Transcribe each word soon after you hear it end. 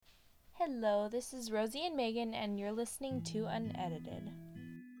Hello, this is Rosie and Megan, and you're listening to Unedited.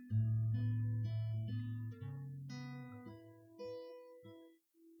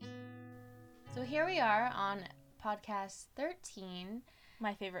 So here we are on podcast 13.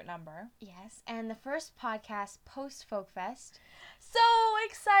 My favorite number. Yes, and the first podcast post Folkfest. So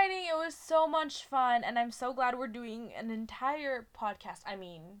exciting! It was so much fun, and I'm so glad we're doing an entire podcast.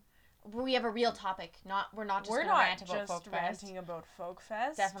 We have a real topic. We're not just ranting about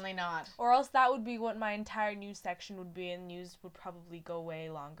Folkfest. Definitely not. Or else that would be what my entire news section would be, and news would probably go way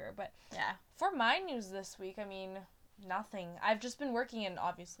longer. But yeah, for my news this week, nothing. I've just been working in,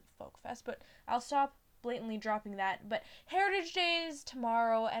 obviously, Folkfest, but I'll stop blatantly dropping that. But Heritage Day is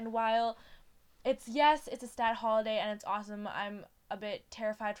tomorrow, and while it's a stat holiday and it's awesome, I'm a bit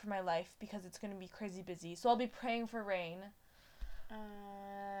terrified for my life because it's going to be crazy busy. So I'll be praying for rain.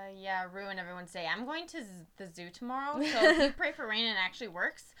 Ruin everyone's day. I'm going to the zoo tomorrow, so if you pray for rain and it actually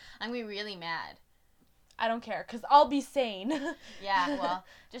works, I'm going to be really mad. I don't care, because I'll be sane. Yeah, well,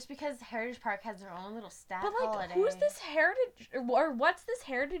 just because Heritage Park has their own little stat holiday. Who's this Heritage, or what's this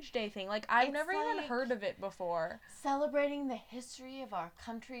Heritage Day thing? I've never even heard of it before. Celebrating the history of our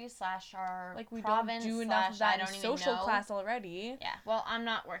country / our we province don't do enough of that in social know. Class already. Yeah, well, I'm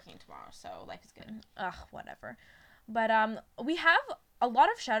not working tomorrow, so life is good. Ugh, whatever. But we have a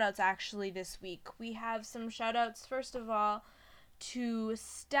lot of shout-outs, actually, this week. We have some shout-outs, first of all, to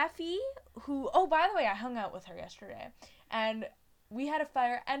Steffi, who, oh, by the way, I hung out with her yesterday, and we had a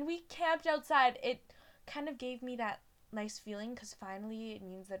fire, and we camped outside. It kind of gave me that nice feeling, because finally it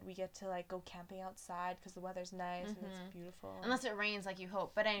means that we get to, go camping outside, because the weather's nice, and it's beautiful. Unless it rains like you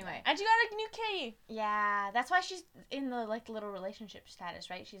hope, but anyway. And you got a new kitty! Yeah, that's why she's in the, little relationship status,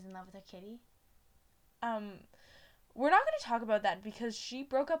 right? She's in love with her kitty? We're not going to talk about that because she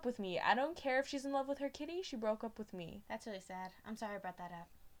broke up with me. I don't care if she's in love with her kitty. She broke up with me. That's really sad. I'm sorry I brought that up.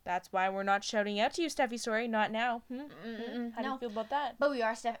 That's why we're not shouting out to you, Steffi. Sorry, not now. How do you feel about that? But we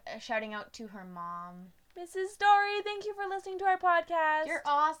are shouting out to her mom. Mrs. Story, thank you for listening to our podcast. You're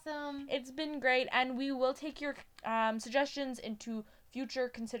awesome. It's been great, and we will take your suggestions into future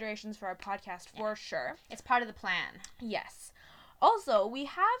considerations for our podcast for sure. It's part of the plan. Yes. Also, we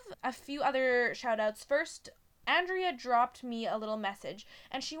have a few other shout-outs. First, Andrea dropped me a little message,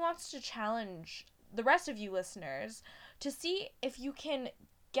 and she wants to challenge the rest of you listeners to see if you can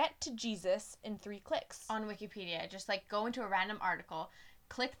get to Jesus in 3 clicks. On Wikipedia. Just, go into a random article,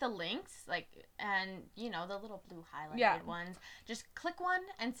 click the links, and, the little blue highlighted ones. Just click one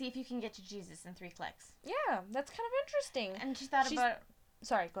and see if you can get to Jesus in 3 clicks. Yeah, that's kind of interesting. And she thought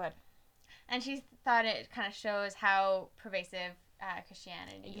Sorry, go ahead. And she thought it kind of shows how pervasive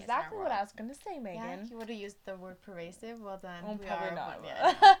Christianity is. Exactly what I was going to say, Megan. Yeah, you would have used the word pervasive. Well done. Oh, probably not.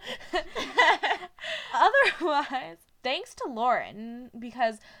 Otherwise, thanks to Lauren,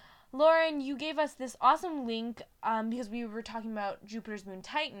 because Lauren, you gave us this awesome link because we were talking about Jupiter's moon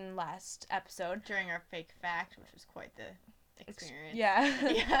Titan last episode. During our fake fact, which was quite the experience.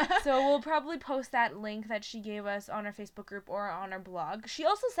 Yeah. So we'll probably post that link that she gave us on our Facebook group or on our blog. She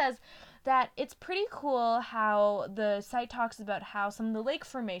also says that it's pretty cool how the site talks about how some of the lake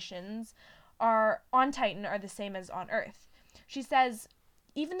formations on Titan are the same as on Earth. She says,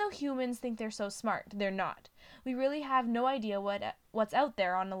 even though humans think they're so smart, they're not. We really have no idea what's out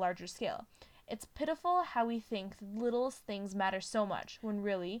there on a larger scale. It's pitiful how we think the littlest things matter so much, when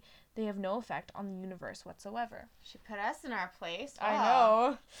really, they have no effect on the universe whatsoever. She put us in our place. I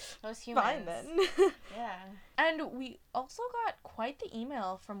know. Those humans. Fine then. Yeah. And we also got quite the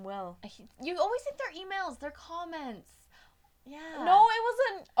email from Will. You always think they're emails. They're comments. Yeah. No, it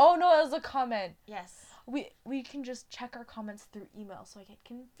wasn't. Oh, no, it was a comment. Yes. We can just check our comments through email, so I get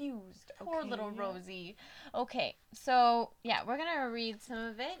confused. Poor little Rosie. Okay, so, we're going to read some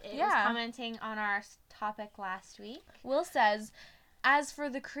of it. It was commenting on our topic last week. Will says, as for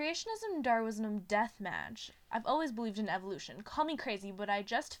the creationism-Darwinism death match, I've always believed in evolution. Call me crazy, but I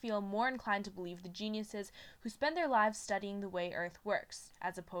just feel more inclined to believe the geniuses who spend their lives studying the way Earth works,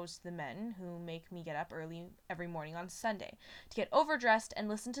 as opposed to the men who make me get up early every morning on Sunday to get overdressed and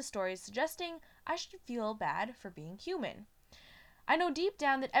listen to stories suggesting I should feel bad for being human. I know deep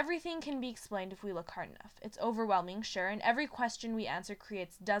down that everything can be explained if we look hard enough. It's overwhelming, sure, and every question we answer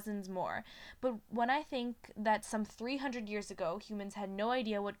creates dozens more. But when I think that some 300 years ago, humans had no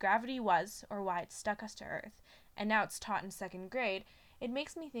idea what gravity was or why it stuck us to Earth, and now it's taught in 2nd grade, it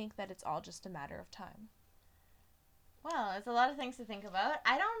makes me think that it's all just a matter of time. Well, it's a lot of things to think about.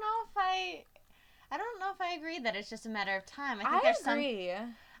 I don't know if I agree that it's just a matter of time. I agree.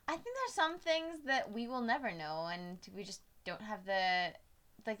 I think there's some things that we will never know, and we just don't have the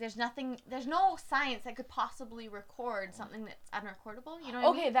like there's no science that could possibly record something that's unrecordable. You know what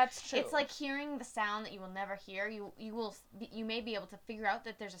I mean? Okay, that's true. It's like hearing the sound that you will never hear. You may be able to figure out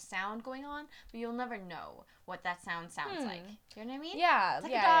that there's a sound going on, but you'll never know what that sound sounds like. You know what I mean? Yeah, it's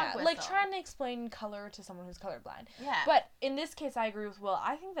like yeah, a dog yeah. whistle. Like trying to explain color to someone who's colorblind. Yeah. But in this case, I agree with Will.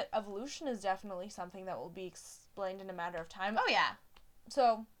 I think that evolution is definitely something that will be explained in a matter of time. Oh yeah.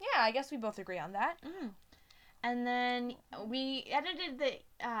 So yeah, I guess we both agree on that. Mm. And then we edited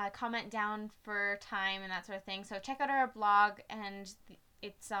the comment down for time and that sort of thing. So check out our blog, and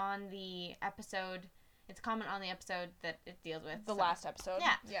it's on the episode. It's a comment on the episode that it deals with. The last episode.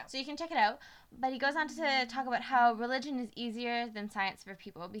 Yeah. So you can check it out. But he goes on to talk about how religion is easier than science for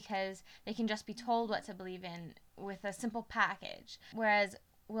people because they can just be told what to believe in with a simple package. Whereas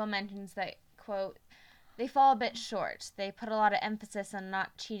Will mentions that, quote, they fall a bit short. They put a lot of emphasis on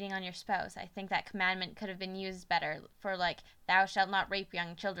not cheating on your spouse. I think that commandment could have been used better for, like, thou shalt not rape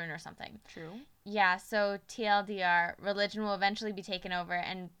young children or something. True. Yeah, so TLDR, religion will eventually be taken over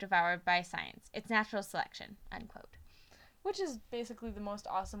and devoured by science. It's natural selection, unquote. Which is basically the most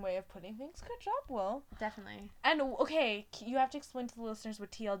awesome way of putting things. Good job, Will. Definitely. And, okay, you have to explain to the listeners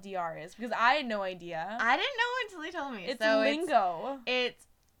what TLDR is, because I had no idea. I didn't know until he told me. It's so lingo. It's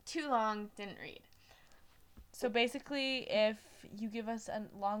too long, didn't read. So basically, if you give us a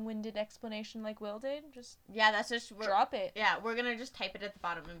long-winded explanation like Will did, just that's just drop it. Yeah, we're gonna just type it at the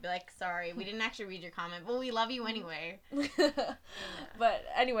bottom and be like, sorry, we didn't actually read your comment, but we love you anyway. But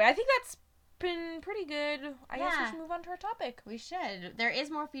anyway, I think that's been pretty good. I guess we should move on to our topic. We should. There is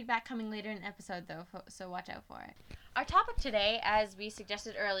more feedback coming later in the episode, though, so watch out for it. Our topic today, as we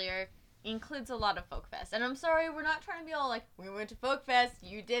suggested earlier, includes a lot of Folkfest. And I'm sorry, we're not trying to be all like, we went to Folkfest,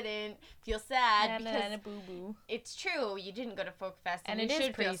 you didn't. Feel sad. Because boo-boo. It's true, you didn't go to Folkfest. And you it is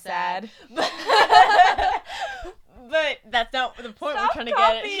should pretty feel sad. But that's not the point we're trying to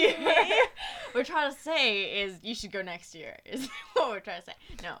get at here. What we're trying to say is you should go next year, is what we're trying to say.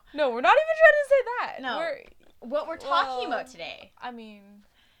 No, we're not even trying to say that. No. What we're talking about today. I mean...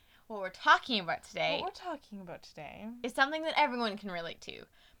 What we're talking about today is something that everyone can relate to.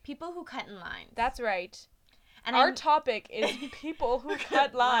 People who cut in lines. That's right. And our topic is people who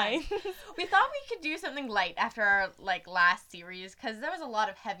cut lines. We thought we could do something light after our last series because there was a lot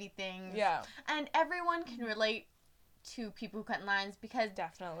of heavy things. Yeah. And everyone can relate to people who cut in lines because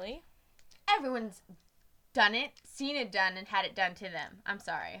definitely everyone's done it, seen it done, and had it done to them. I'm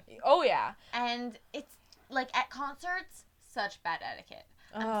sorry. Oh yeah. And it's like at concerts, such bad etiquette.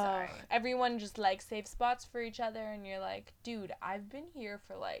 I'm sorry. Everyone just saves spots for each other, and you're like, dude, I've been here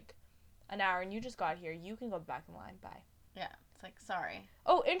for an hour, and you just got here. You can go back in line. Bye. Yeah, it's like, sorry.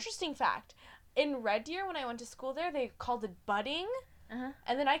 Oh, interesting fact. In Red Deer, when I went to school there, they called it budding, and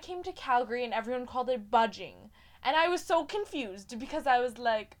then I came to Calgary, and everyone called it budging, and I was so confused because I was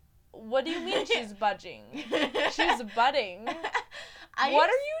like, what do you mean she's budging? She's budding. What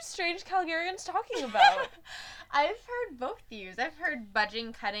are you strange Calgarians talking about? I've heard both views. I've heard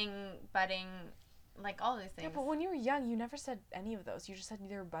budging, cutting, budding, all these things. Yeah, but when you were young, you never said any of those. You just said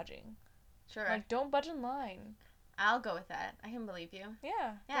they were budging. Sure. Don't budge in line. I'll go with that. I can believe you.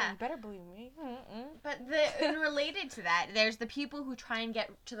 Yeah. Yeah. You better believe me. But related to that, there's the people who try and get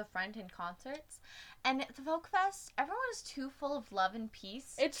to the front in concerts. And at the Folkfest, everyone is too full of love and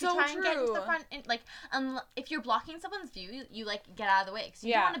peace to try and get into the front. And, if you're blocking someone's view, you get out of the way. Because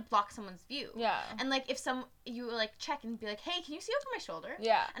you don't want to block someone's view. Yeah. And, if you, check and be like, hey, can you see over my shoulder?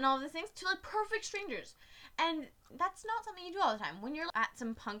 Yeah. And all of these things to, perfect strangers. And that's not something you do all the time. When you're at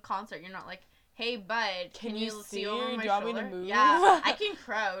some punk concert, you're not like, hey, bud, can you see over my shoulder? Do you want me to move? Yeah, I can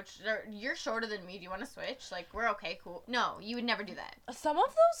crouch. You're shorter than me. Do you want to switch? We're okay, cool. No, you would never do that. Some of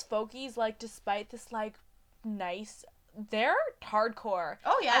those folkies, despite this, nice, they're hardcore.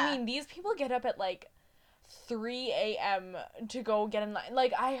 Oh, yeah. I mean, these people get up at, 3 a.m. to go get in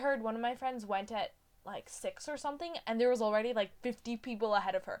line. I heard one of my friends went at, 6 or something, and there was already, 50 people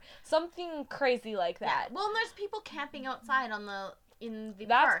ahead of her. Something crazy like that. Yeah. Well, and there's people camping outside in the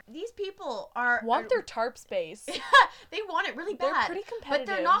park. These people want their tarp space. They want it really bad. They're pretty competitive.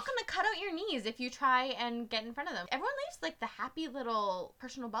 But they're not going to cut out your knees if you try and get in front of them. Everyone leaves the happy little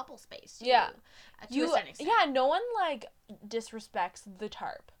personal bubble space too. Yeah. To a certain extent. Yeah, no one disrespects the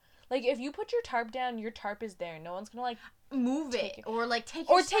tarp. If you put your tarp down, your tarp is there. No one's going to move it or take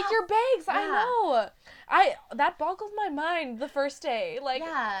your take your bags. Yeah. I know. That boggled my mind the first day.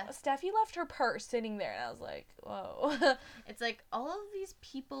 Steffi left her purse sitting there, and I was like, whoa. It's all of these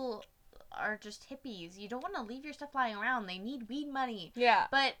people are just hippies. You don't want to leave your stuff lying around. They need weed money. Yeah.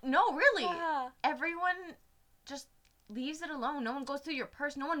 But no, really. Yeah. Everyone just leaves it alone. No one goes through your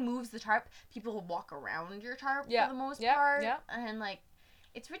purse. No one moves the tarp. People walk around your tarp for the most part. Yeah. And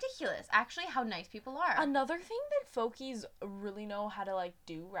It's ridiculous, actually, how nice people are. Another thing that folkies really know how to, like,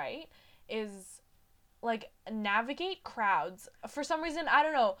 do right is, like, navigate crowds. For some reason, I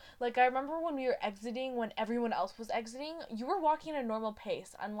don't know. Like, I remember when we were exiting, when everyone else was exiting, you were walking at a normal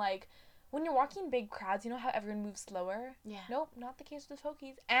pace. Unlike when you're walking in big crowds, you know how everyone moves slower? Yeah. Nope, not the case with the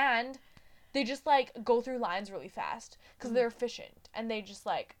folkies. And they just, like, go through lines really fast because they're efficient. And they just,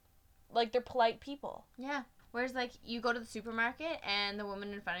 like, they're polite people. Yeah. Whereas, like, you go to the supermarket and the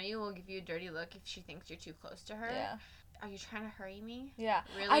woman in front of you will give you a dirty look if she thinks you're too close to her. Yeah. Are you trying to hurry me? Yeah.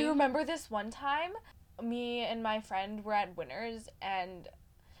 Really? I remember this one time, me and my friend were at Winners, and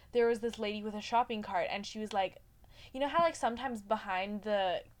there was this lady with a shopping cart, and she was like, you know how, like, sometimes behind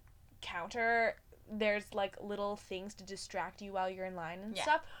the counter there's, like, little things to distract you while you're in line and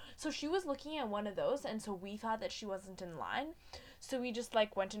stuff? So she was looking at one of those, and so we thought that she wasn't in line. So we just,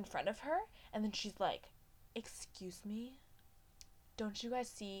 like, went in front of her, and then she's like, excuse me? Don't you guys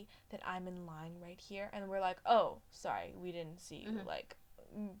see that I'm in line right here? And we're like, oh, sorry, we didn't see you. Like,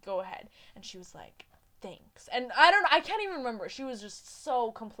 go ahead. And she was like, thanks. And I can't even remember. She was just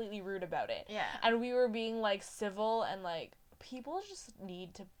so completely rude about it. Yeah. And we were being, like, civil, and, like, people just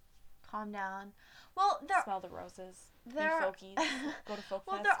need to calm down. Well, smell the roses. There Be folkies. Go to Folk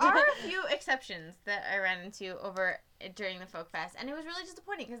Well, Fest. there are a few exceptions that I ran into during the Folk Fest, and it was really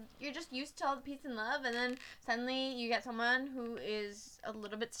disappointing because you're just used to all the peace and love, and then suddenly you get someone who is a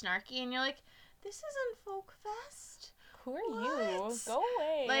little bit snarky, and you're like, this isn't Folk Fest. Who are you? Go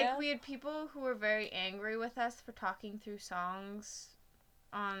away. Like, we had people who were very angry with us for talking through songs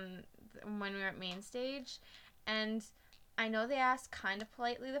when we were at main stage, and I know they asked kind of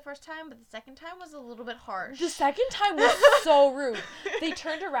politely the first time, but the second time was a little bit harsh. The second time was so rude. They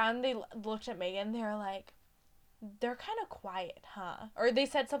turned around, they looked at Megan, and they were like, they're kind of quiet, huh? Or they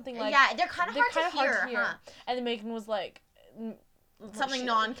said something like... Yeah, they're kind of hard to hear, huh? And then Megan was like... something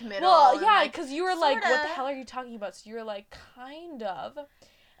non-committal. Well, yeah, because you were like, what the hell are you talking about? So you were like, kind of.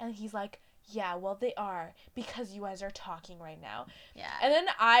 And he's like, yeah, well, they are, because you guys are talking right now. Yeah. And then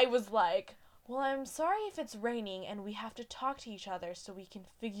I was like... well, I'm sorry if it's raining and we have to talk to each other so we can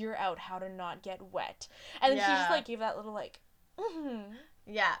figure out how to not get wet. And then he just, like, gave that little, like,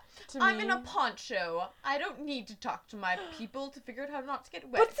 yeah. I'm in a poncho. I don't need to talk to my people to figure out how not to get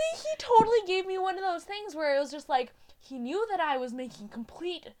wet. But see, he totally gave me one of those things where it was just like, he knew that I was making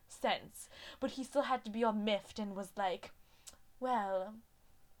complete sense, but he still had to be all miffed and was like, well,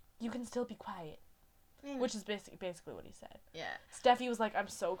 you can still be quiet. Which is basically what he said. Yeah. Steffi was like, I'm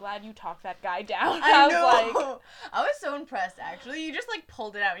so glad you talked that guy down. I know. I was so impressed, actually. You just, like,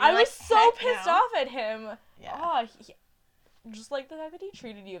 pulled it out. I was so pissed off at him. Yeah. Oh, just, like, the fact that he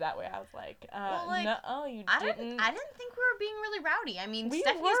treated you that way. I was like, no, you didn't. I didn't think we were being really rowdy. I mean, we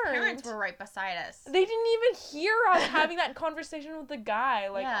Stephanie's weren't. parents were right beside us. They didn't even hear us having that conversation with the guy.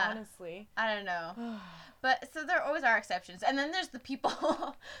 Like, honestly. I don't know. But, so there always are exceptions. And then there's the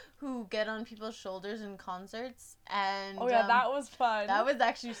people who get on people's shoulders in concerts. And oh, yeah, that was fun. That was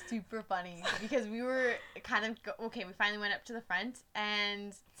actually super funny. Because we were kind of, we finally went up to the front.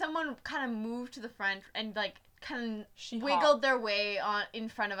 And someone kind of moved to the front and, like, kind of wiggled their way in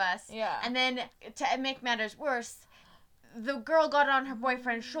front of us. Yeah. And then, to make matters worse, the girl got on her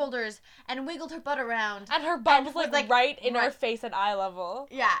boyfriend's shoulders and wiggled her butt around. And her butt was like right in her face at eye level.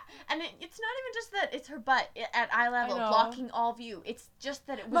 Yeah. And it's not even just that it's her butt at eye level blocking all view. It's just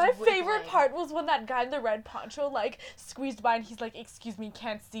that it was My favorite part was when that guy in the red poncho, like, squeezed by and he's like, excuse me,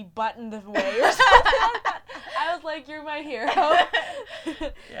 can't see butt in the way or something like that. I was like, you're my hero.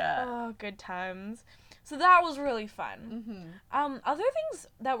 Yeah. Oh, good times. So that was really fun. Mm-hmm. Other things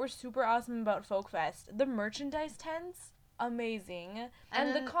that were super awesome about Folk Fest, the merchandise tents, amazing.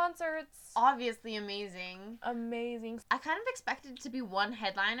 And the concerts, obviously amazing. Amazing. I kind of expected it to be one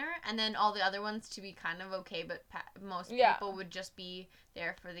headliner and then all the other ones to be kind of okay, but most people would just be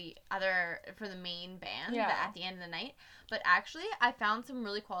there for the main band at the end of the night. But actually, I found some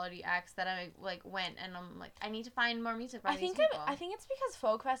really quality acts that I like went and I'm like, I need to find more music by these people. I think it's because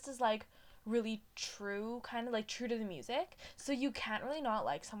Folk Fest is like really true, kind of like true to the music, so you can't really not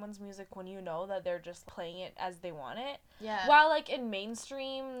like someone's music when you know that they're just playing it as they want it. Yeah. While like in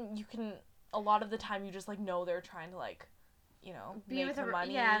mainstream, you can a lot of the time you just like know they're trying to like, you know, make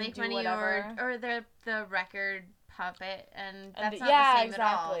money, make do money, whatever. or they're the record puppet, and that's not the same at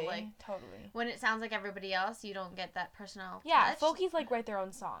all. Like, totally. When it sounds like everybody else, you don't get that personal touch. touch. Folkies like write their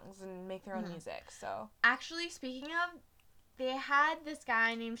own songs and make their own music. So actually, speaking of, they had this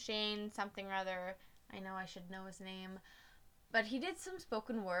guy named Shane something or other. I know I should know his name. But he did some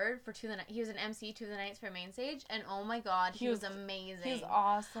spoken word for he was an MC to the Nights for Main Stage, and oh my god, he was amazing. He was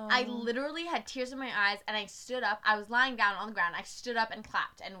awesome. I literally had tears in my eyes, and I stood up. I was lying down on the ground. I stood up and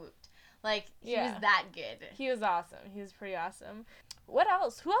clapped and whooped. Like, he was that good. He was awesome. He was pretty awesome. What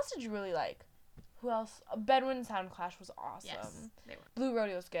else? Who else did you really like? Who else? Bedouin Soundclash was awesome. Yes, they were. Blue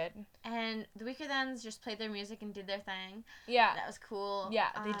Rodeo was good. And the Weakerthans just played their music and did their thing. Yeah. That was cool. Yeah,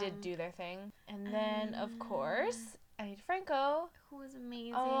 they did do their thing. And then, of course, Ani DeFranco. Who was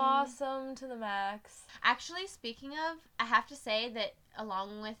amazing. Awesome to the max. Actually, speaking of, I have to say that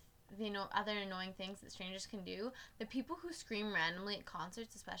along with the other annoying things that strangers can do, the people who scream randomly at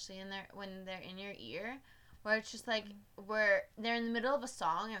concerts, especially when they're in your ear, where it's just like, where they're in the middle of a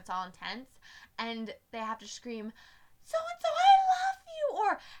song and it's all intense, and they have to scream, so-and-so, I love you,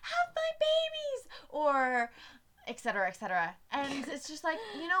 or have my babies, or etc., etc. And it's just like,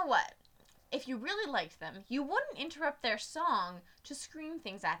 you know what? If you really liked them, you wouldn't interrupt their song to scream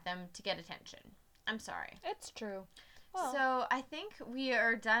things at them to get attention. I'm sorry. It's true. Well, so I think we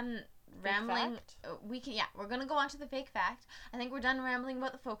are done rambling. Fact? We're going to go on to the fake fact. I think we're done rambling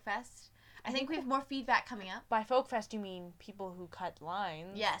about the Folk Fest. I think we have more feedback coming up. By Folk Fest, you mean people who cut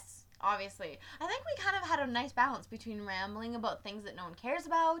lines? Yes, obviously. I think we kind of had a nice balance between rambling about things that no one cares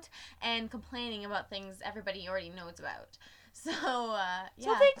about and complaining about things everybody already knows about. So, yeah.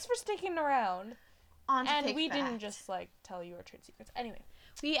 So thanks for sticking around. On to and fake we fact. didn't just, tell you our trade secrets. Anyway.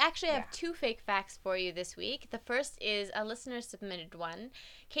 We actually have 2 fake facts for you this week. The first is a listener submitted one.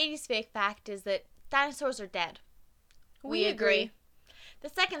 Katie's fake fact is that dinosaurs are dead. We agree. The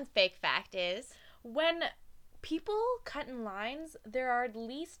second fake fact is, when people cut in lines, there are at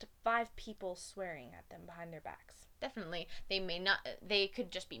least 5 people swearing at them behind their backs. Definitely. They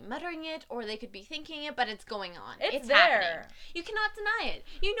could just be muttering it, or they could be thinking it, but it's going on. It's there. Happening. You cannot deny it.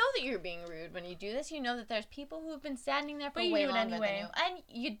 You know that you're being rude when you do this. You know that there's people who have been standing there for way longer than you, and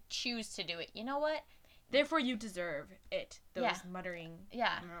you choose to do it. You know what? Therefore, you deserve it. Those muttering.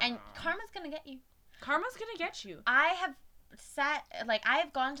 Yeah. And karma's gonna get you. Karma's gonna get you. I have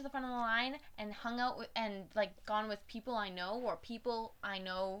gone to the front of the line and hung out with, and gone with people I know, or people I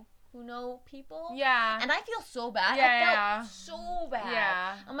know who know people. Yeah. And I feel so bad. I felt so bad.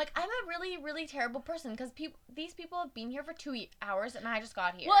 Yeah. I'm like, I'm a really, really terrible person because these people have been here for 2 hours and I just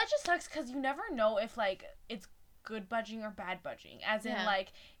got here. Well, it just sucks because you never know if, it's good budging or bad budging. As in,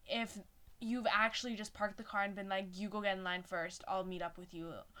 if you've actually just parked the car and been like, you go get in line first, I'll meet up with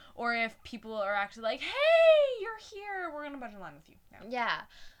you. Or if people are actually like, hey, you're here, we're going to budge in line with you. Yeah.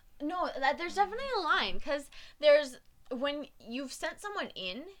 No, there's definitely a line because when you've sent someone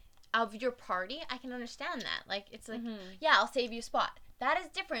in of your party, I can understand that. It's like, yeah, I'll save you a spot. That is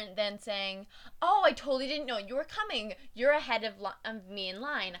different than saying, oh, I totally didn't know you were coming. You're ahead of me in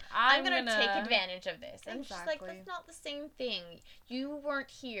line. I'm going to take advantage of this. And it's just like, that's not the same thing. You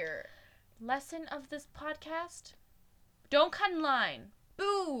weren't here. Lesson of this podcast? Don't cut in line.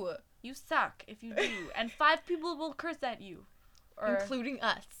 Boo! You suck if you do. And 5 people will curse at you. Or including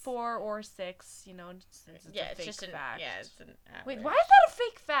us. 4 or 6, since it's a fake fact. It's an average. Wait, why is that a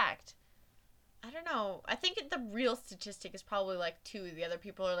fake fact? I don't know. I think the real statistic is probably 2. The other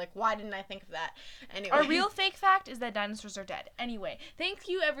people are like, why didn't I think of that? Anyway. Our real fake fact is that dinosaurs are dead. Anyway, thank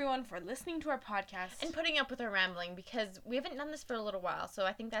you everyone for listening to our podcast. And putting up with our rambling because we haven't done this for a little while, so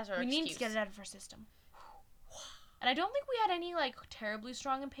I think that's our excuse. We need to get it out of our system. And I don't think we had any, terribly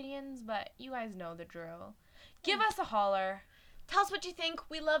strong opinions, but you guys know the drill. Give us a holler. Tell us what you think.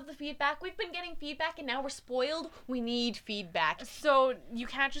 We love the feedback. We've been getting feedback, and now we're spoiled. We need feedback. So you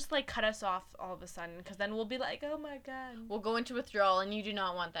can't just, cut us off all of a sudden, because then we'll be like, oh, my God. We'll go into withdrawal, and you do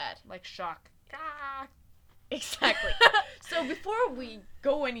not want that. Shock. Ah. Exactly. So before we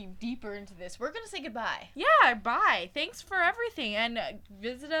go any deeper into this, we're going to say goodbye. Yeah, bye. Thanks for everything. And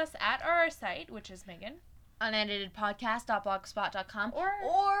visit us at our site, which is Megan. uneditedpodcast.blogspot.com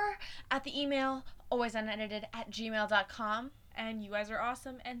or at the email alwaysunedited@gmail.com. And you guys are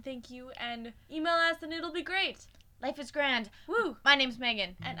awesome, and thank you, and email us, and it'll be great. Life is grand. Woo! My name's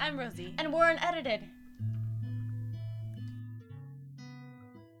Megan. And I'm Rosie. And we're unedited.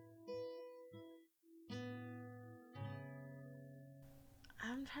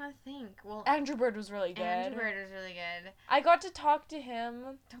 I'm trying to think. Well, Andrew Bird was really good. I got to talk to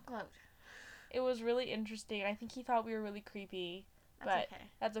him. Don't gloat. It was really interesting. I think he thought we were really creepy. That's okay.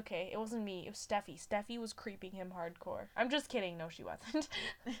 That's okay. It wasn't me. It was Steffi. Steffi was creeping him hardcore. I'm just kidding. No, she wasn't.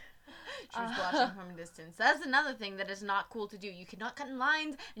 She was watching from a distance. That's another thing that is not cool to do. You cannot cut in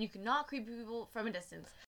lines, and you cannot creep people from a distance.